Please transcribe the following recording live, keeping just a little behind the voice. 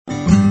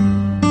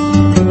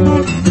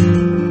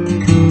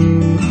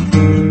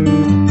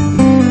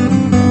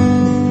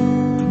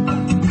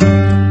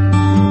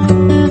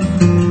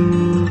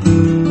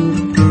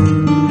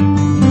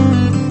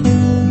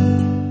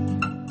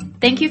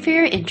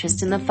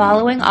interest in the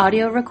following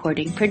audio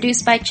recording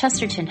produced by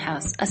Chesterton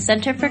House, a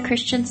Center for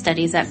Christian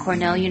Studies at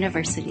Cornell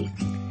University.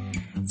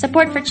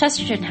 Support for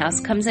Chesterton House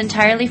comes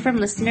entirely from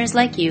listeners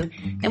like you,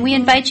 and we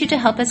invite you to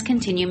help us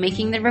continue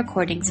making the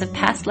recordings of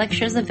past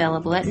lectures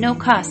available at no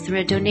cost through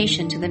a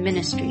donation to the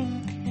ministry.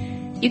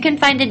 You can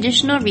find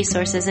additional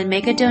resources and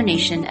make a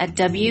donation at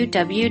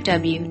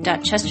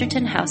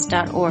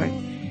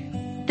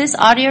www.chestertonhouse.org. This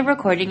audio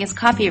recording is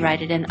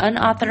copyrighted and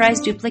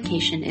unauthorized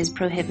duplication is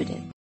prohibited.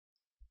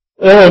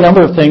 There are a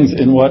number of things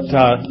in what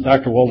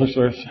Dr.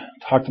 Wolterstorff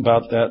talked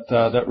about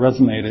that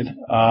resonated.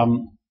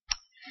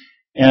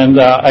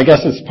 I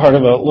guess it's part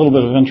of a little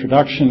bit of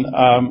introduction.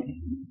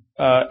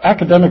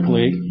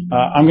 Academically,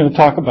 I'm going to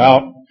talk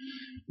about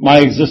my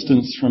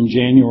existence from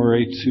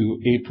January to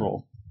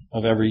April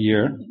of every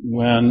year,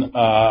 when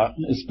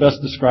it's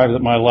best described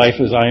that my life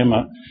is I am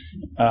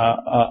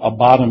a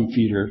bottom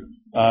feeder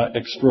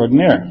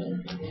extraordinaire.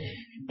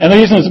 And the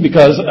reason is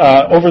because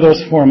over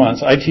those 4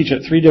 months, I teach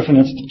at 3 different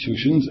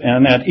institutions,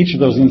 and at each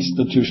of those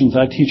institutions,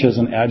 I teach as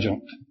an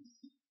adjunct,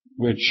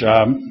 which,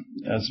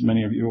 as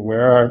many of you are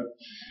aware, are,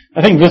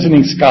 I think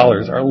visiting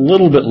scholars are a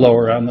little bit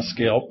lower on the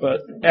scale, but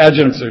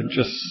adjuncts are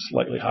just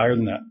slightly higher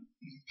than that.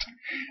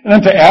 And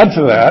then to add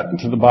to that,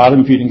 to the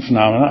bottom feeding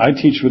phenomena, I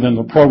teach within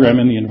the program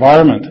in the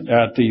environment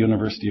at the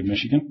University of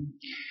Michigan.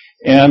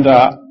 And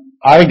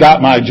I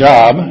got my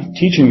job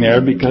teaching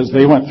there because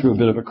they went through a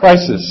bit of a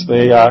crisis.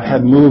 They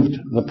had moved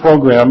the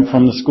program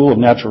from the School of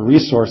Natural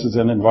Resources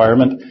and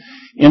Environment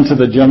into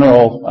the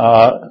general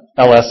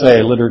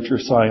LSA, Literature,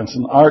 Science,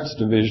 and Arts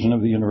division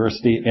of the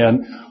university,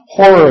 and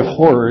horror of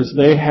horrors,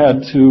 they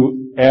had to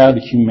add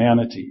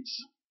humanities.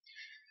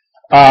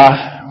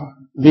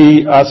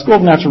 The School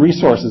of Natural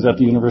Resources at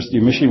the University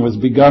of Michigan was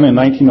begun in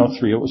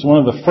 1903. It was one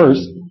of the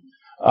first,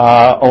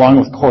 along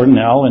with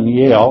Cornell and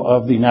Yale,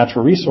 of the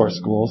natural resource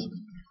schools.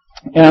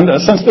 And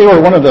since they were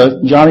one of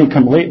the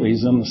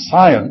Johnny-come-latelys in the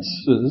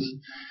sciences,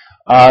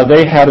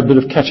 they had a bit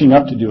of catching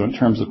up to do in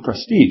terms of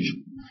prestige.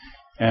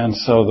 And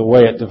so the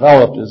way it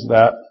developed is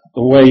that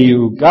the way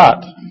you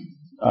got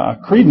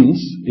credence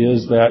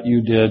is that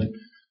you did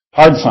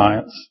hard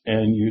science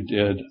and you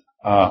did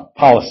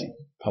policy,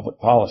 public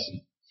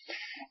policy.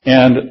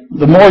 And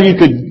the more you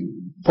could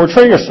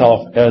portray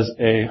yourself as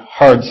a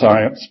hard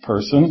science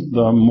person,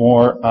 the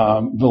more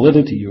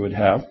validity you would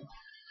have.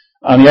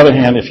 On the other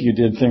hand, if you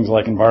did things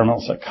like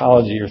environmental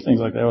psychology or things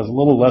like that, it was a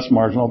little less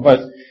marginal. But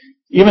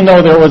even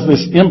though there was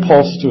this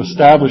impulse to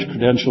establish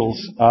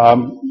credentials,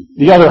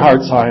 the other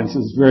hard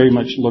sciences very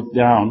much looked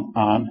down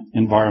on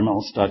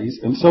environmental studies.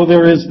 And so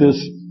there is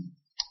this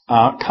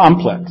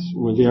complex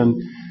within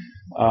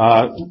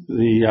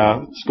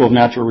the School of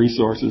Natural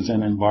Resources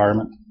and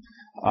Environment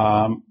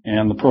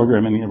and the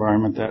program in the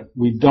environment that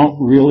we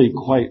don't really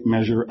quite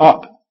measure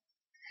up.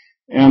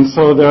 And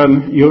so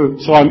then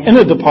so I'm in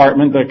a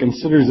department that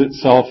considers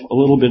itself a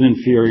little bit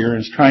inferior and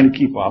is trying to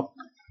keep up.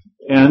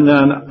 And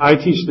then I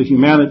teach the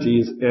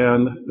humanities,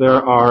 and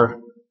there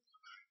are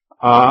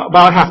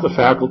about half the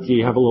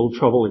faculty have a little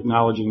trouble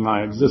acknowledging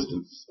my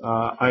existence.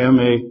 I am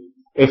a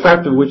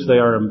fact of which they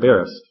are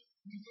embarrassed.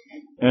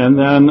 And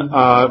then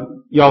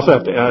you also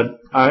have to add,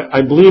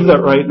 I believe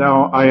that right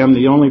now I am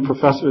the only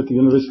professor at the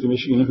University of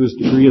Michigan whose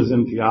degree is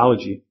in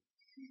theology.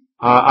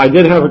 I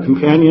did have a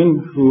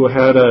companion who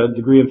had a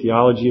degree in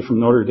theology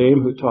from Notre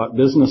Dame who taught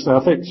business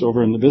ethics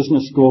over in the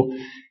business school.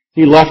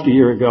 He left a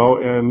year ago,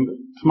 and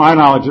to my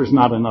knowledge, there's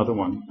not another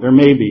one. There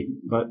may be,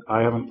 but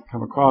I haven't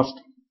come across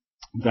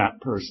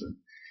that person.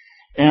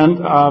 And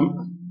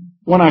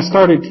when I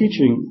started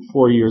teaching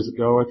 4 years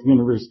ago at the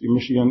University of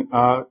Michigan,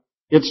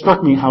 it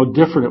struck me how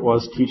different it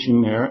was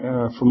teaching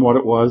there from what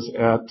it was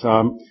at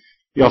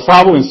the Au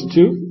Sable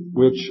Institute,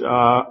 which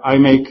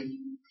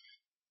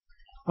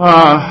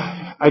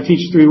I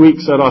teach 3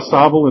 weeks at Au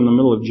Sable in the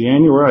middle of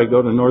January. I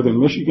go to northern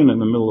Michigan in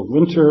the middle of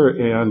winter,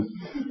 and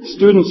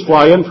students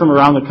fly in from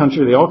around the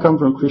country. They all come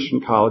from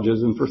Christian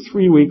colleges, and for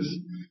 3 weeks,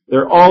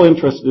 they're all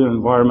interested in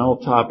environmental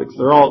topics.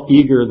 They're all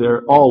eager.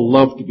 They're all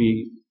love to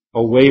be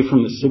away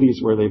from the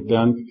cities where they've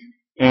been.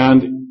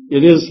 And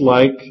it is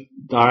like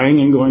dying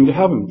and going to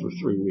heaven for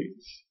 3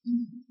 weeks.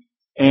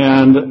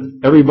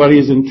 And everybody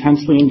is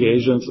intensely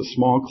engaged, and it's a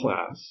small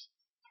class.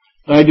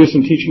 And I do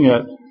some teaching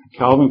at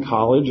Calvin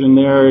College, and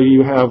there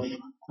you have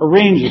a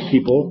range of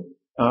people,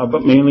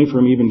 but mainly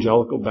from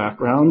evangelical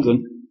backgrounds,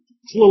 and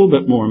it's a little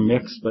bit more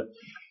mixed. But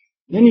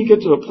then you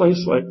get to a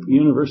place like the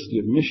University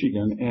of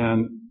Michigan,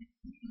 and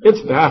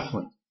it's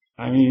baffling.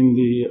 I mean,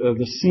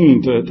 the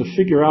scene to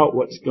figure out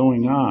what's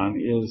going on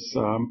is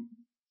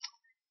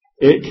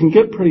it can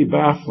get pretty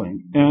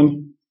baffling.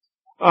 And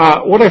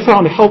what I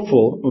found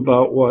helpful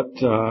about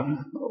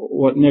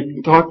what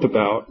Nick talked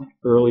about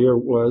earlier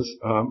was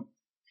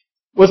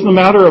the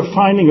matter of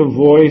finding a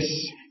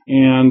voice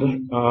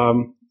and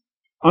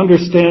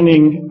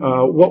understanding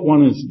what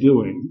one is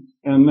doing,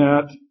 and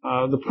that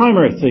the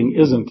primary thing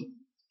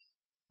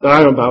that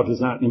I'm about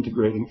is not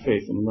integrating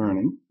faith and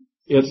learning.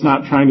 It's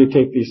not trying to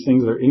take these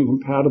things that are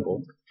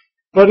incompatible,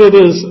 but it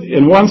is,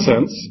 in one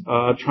sense,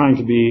 trying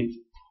to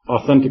be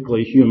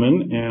authentically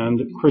human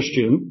and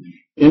Christian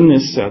in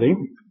this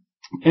setting.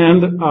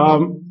 And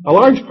a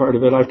large part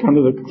of it, I've come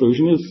to the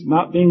conclusion, is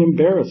not being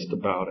embarrassed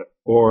about it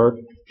or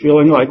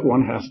feeling like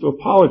one has to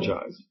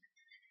apologize.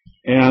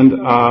 And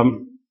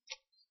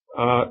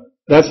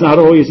that's not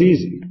always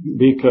easy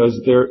because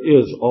there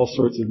is all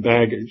sorts of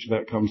baggage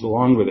that comes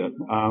along with it.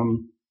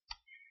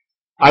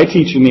 I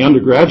teach in the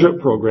undergraduate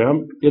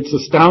program. It's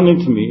astounding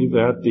to me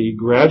that the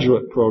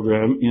graduate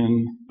program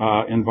in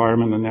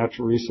environment and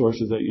natural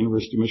resources at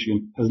University of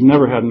Michigan has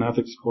never had an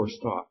ethics course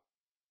taught.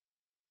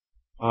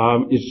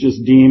 It's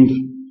just deemed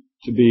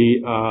to be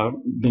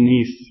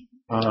beneath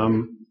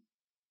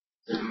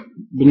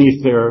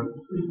their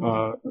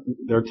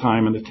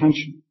time and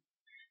attention.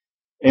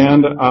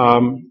 And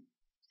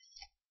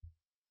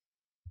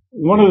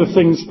one of the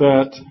things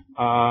that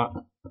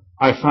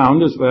I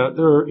found is that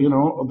there are,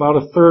 about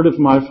a third of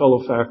my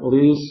fellow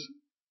faculty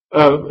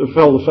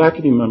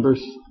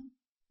members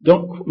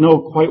don't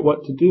know quite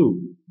what to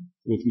do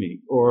with me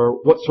or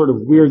what sort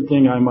of weird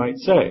thing I might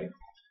say.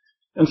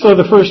 And so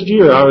the first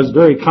year I was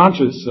very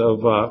conscious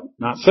of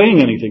not saying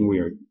anything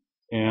weird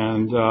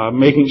and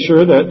making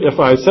sure that if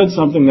I said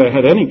something that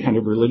had any kind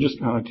of religious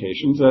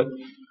connotations, that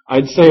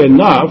I'd say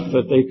enough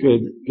that they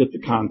could get the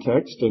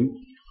context and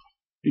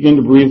begin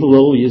to breathe a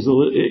little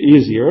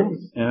easier.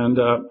 And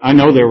I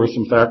know there were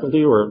some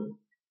faculty who were,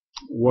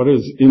 what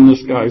is in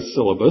this guy's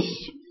syllabus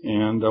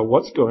and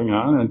what's going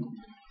on. And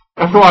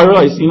after a while I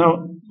realized,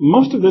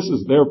 most of this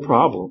is their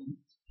problem.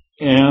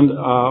 And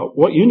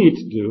what you need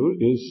to do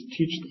is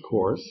teach the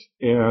course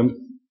and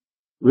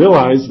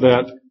realize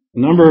that a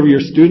number of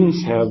your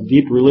students have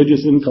deep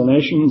religious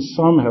inclinations.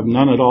 Some have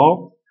none at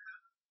all.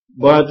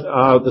 But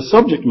the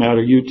subject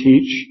matter you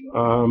teach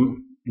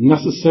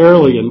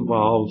necessarily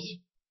involves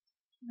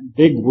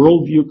big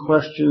worldview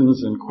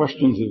questions and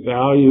questions of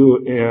value.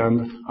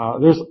 And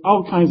there's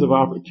all kinds of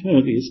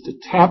opportunities to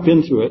tap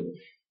into it,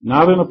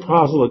 not in a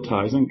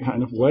proselytizing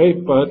kind of way,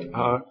 but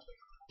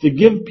to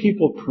give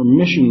people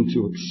permission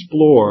to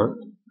explore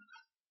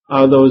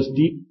those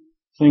deep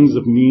things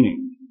of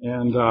meaning.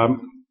 And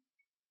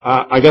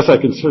I guess I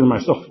consider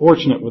myself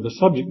fortunate with the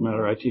subject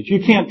matter I teach. You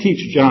can't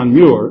teach John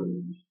Muir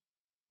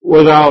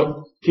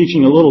without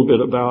teaching a little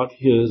bit about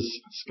his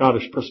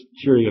Scottish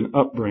Presbyterian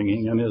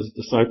upbringing and his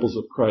Disciples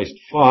of Christ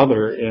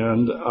father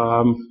and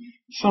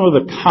some of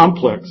the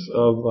complex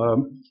of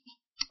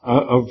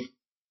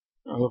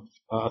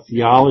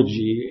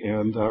theology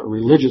and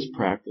religious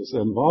practice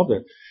involved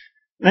there.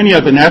 Then you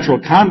have the natural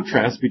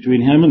contrast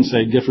between him and,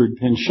 say, Gifford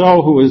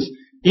Pinchot, who was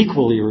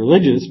equally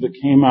religious but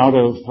came out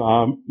of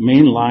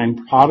mainline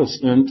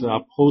Protestant,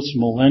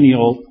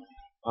 post-millennial,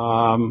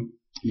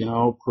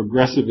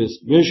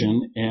 progressivist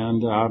vision.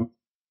 And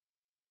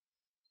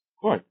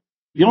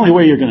the only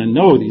way you're going to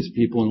know these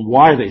people and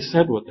why they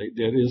said what they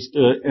did is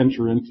to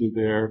enter into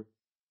their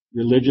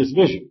religious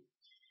vision.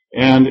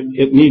 And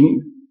it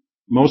needn't.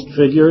 Most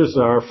figures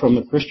are from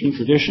the Christian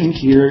tradition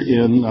here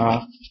in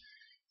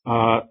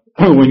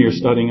when you're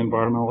studying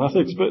environmental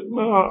ethics, but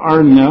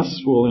our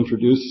Ness will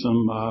introduce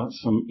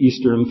some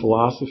Eastern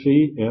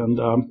philosophy, and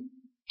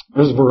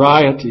there's a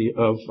variety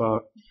of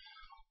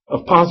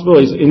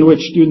possibilities in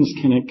which students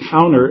can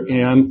encounter.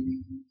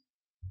 And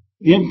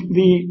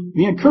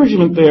the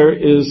encouragement there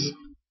is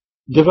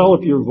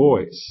develop your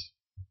voice.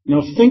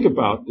 Think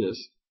about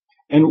this,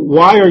 and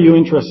why are you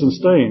interested in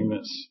studying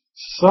this?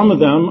 Some of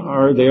them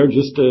are there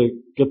just to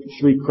get the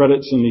 3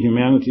 credits in the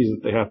humanities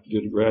that they have to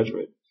do to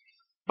graduate.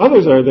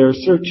 Others are there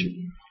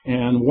searching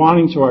and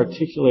wanting to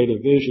articulate a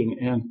vision,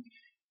 and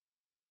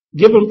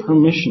give them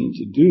permission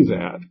to do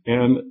that.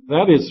 And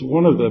that is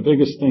one of the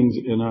biggest things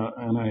in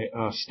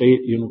a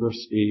state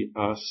university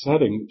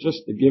setting,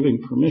 just the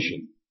giving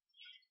permission.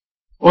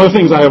 One of the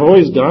things I have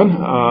always done,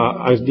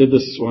 I did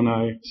this when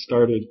I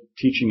started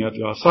teaching at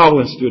the Au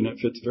Sable Institute, and it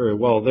fits very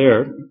well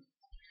there.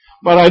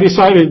 But I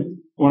decided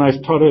when I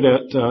taught it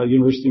at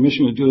University of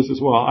Michigan to do this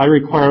as well. I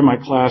require my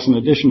class, in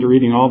addition to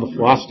reading all the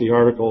philosophy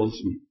articles,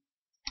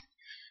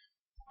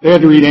 they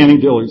had to read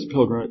Annie Dillard's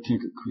Pilgrim at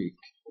Tinker Creek.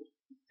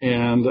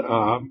 And,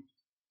 the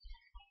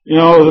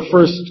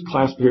first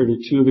class period or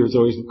 2, there was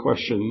always the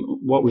question,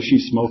 what was she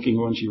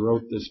smoking when she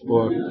wrote this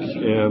book?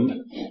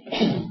 And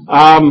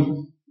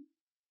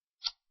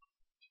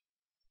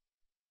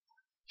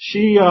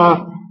she's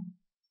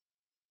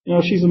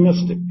a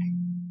mystic,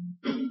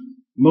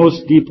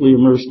 most deeply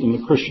immersed in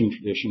the Christian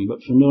tradition,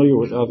 but familiar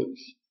with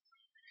others.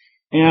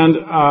 And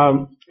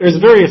there's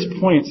various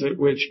points at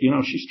which,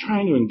 she's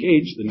trying to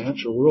engage the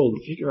natural world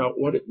and figure out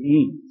what it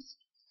means.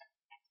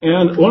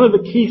 And one of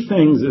the key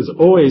things is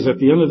always at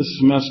the end of the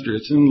semester,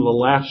 it's in the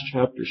last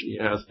chapter she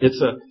has,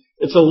 it's a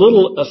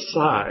little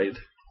aside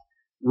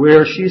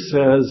where she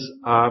says,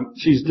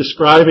 she's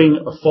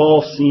describing a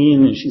fall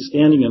scene and she's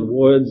standing in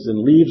woods and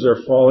leaves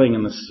are falling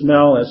and the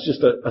smell, it's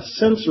just a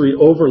sensory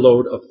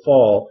overload of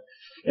fall.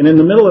 And in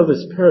the middle of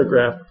this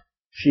paragraph,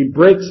 she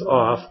breaks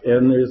off,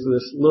 and there's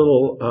this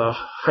little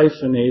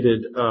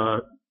hyphenated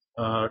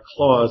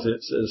clause.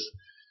 It says,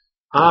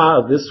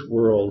 this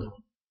world,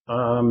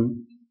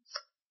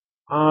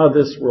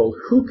 this world,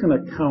 who can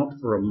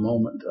account for a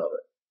moment of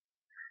it?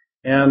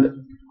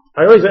 And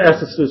I always ask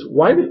the students,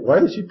 why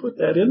did you put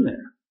that in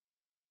there?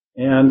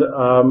 And,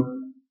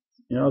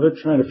 they're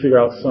trying to figure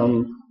out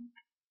some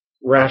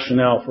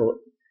rationale for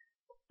it.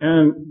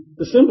 And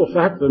the simple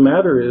fact of the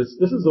matter is,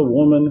 this is a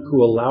woman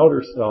who allowed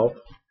herself,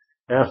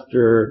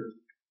 after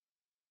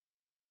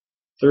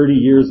 30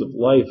 years of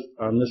life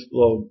on this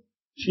globe,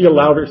 she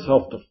allowed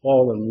herself to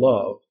fall in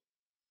love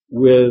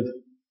with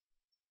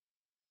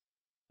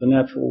the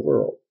natural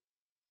world.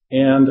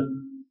 And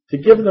to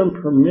give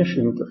them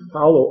permission to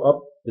follow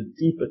up the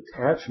deep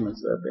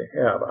attachments that they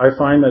have. I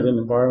find that in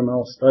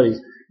environmental studies,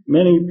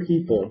 many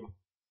people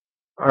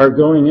are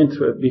going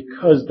into it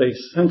because they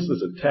sense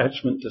this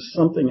attachment to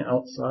something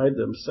outside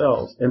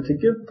themselves. And to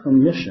give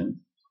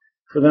permission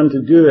for them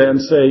to do that and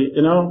say,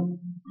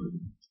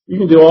 you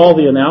can do all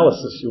the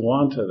analysis you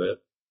want of it,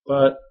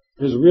 but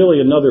there's really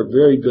another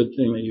very good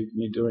thing that you can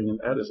be doing, and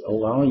that is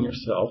allowing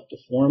yourself to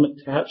form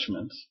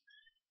attachments,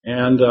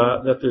 and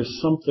that there's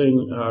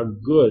something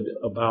good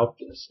about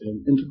this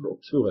and integral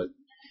to it.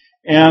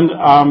 And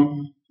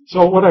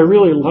so what I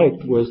really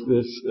liked was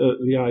this,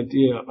 the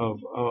idea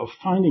of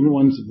finding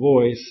one's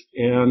voice,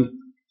 and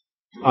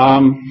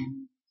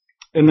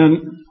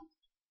then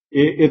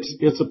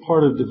it's a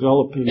part of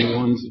developing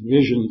one's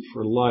vision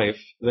for life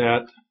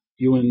that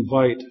you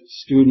invite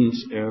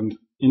students and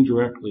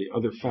indirectly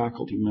other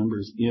faculty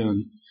members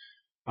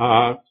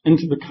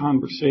into the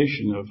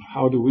conversation of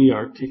how do we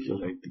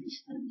articulate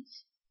these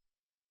things.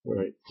 All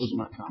right, those are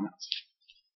my comments.